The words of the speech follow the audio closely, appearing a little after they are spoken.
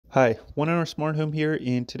Hi, One in our Smart Home here,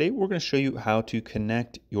 and today we're going to show you how to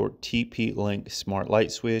connect your TP-Link smart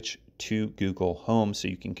light switch to Google Home so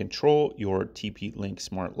you can control your TP-Link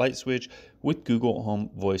smart light switch with Google Home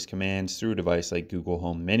voice commands through a device like Google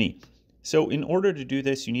Home Mini. So in order to do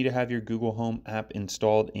this, you need to have your Google Home app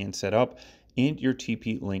installed and set up, and your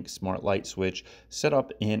TP-Link smart light switch set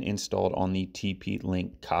up and installed on the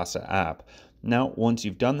TP-Link Kasa app. Now, once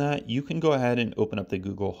you've done that, you can go ahead and open up the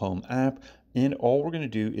Google Home app, and all we're going to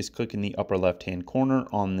do is click in the upper left hand corner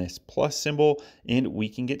on this plus symbol, and we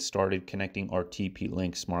can get started connecting our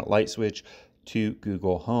TP-Link smart light switch to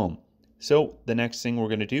Google Home. So the next thing we're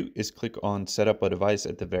going to do is click on set up a device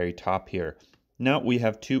at the very top here. Now we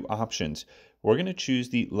have two options. We're going to choose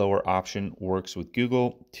the lower option, works with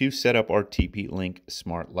Google, to set up our TP-Link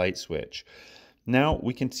smart light switch. Now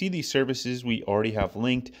we can see these services we already have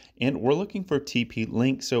linked, and we're looking for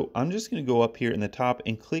TP-Link. So I'm just going to go up here in the top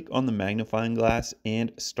and click on the magnifying glass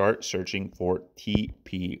and start searching for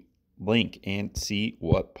TP-Link and see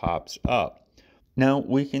what pops up. Now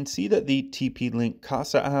we can see that the TP-Link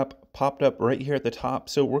Kasa app popped up right here at the top.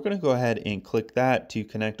 So we're going to go ahead and click that to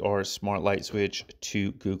connect our smart light switch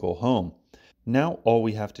to Google Home. Now all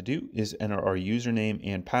we have to do is enter our username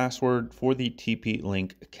and password for the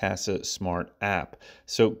TP-Link Kasa Smart app.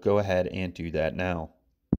 So go ahead and do that now.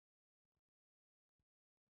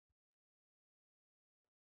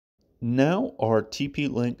 Now our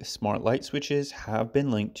TP-Link smart light switches have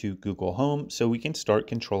been linked to Google Home, so we can start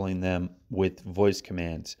controlling them with voice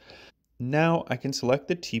commands. Now I can select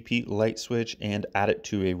the TP light switch and add it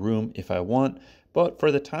to a room if I want, but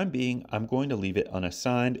for the time being, I'm going to leave it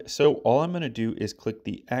unassigned. So all I'm going to do is click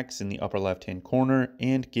the X in the upper left hand corner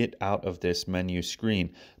and get out of this menu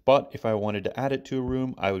screen. But if I wanted to add it to a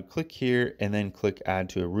room, I would click here and then click add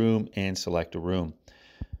to a room and select a room.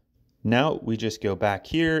 Now we just go back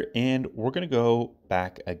here and we're going to go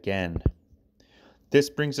back again. This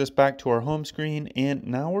brings us back to our home screen, and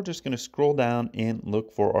now we're just going to scroll down and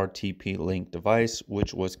look for our TP-Link device,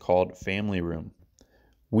 which was called Family Room.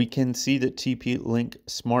 We can see the TP-Link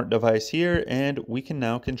smart device here, and we can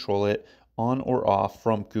now control it on or off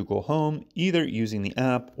from Google Home, either using the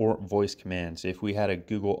app or voice commands. If we had a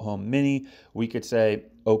Google Home Mini, we could say,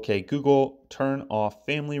 "Okay Google, turn off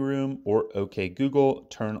Family Room," or "Okay Google,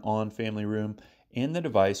 turn on Family Room," and the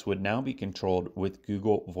device would now be controlled with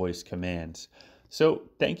Google voice commands. So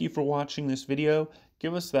thank you for watching this video.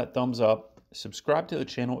 Give us that thumbs up. Subscribe to the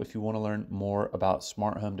channel if you want to learn more about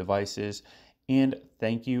smart home devices. And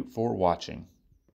thank you for watching.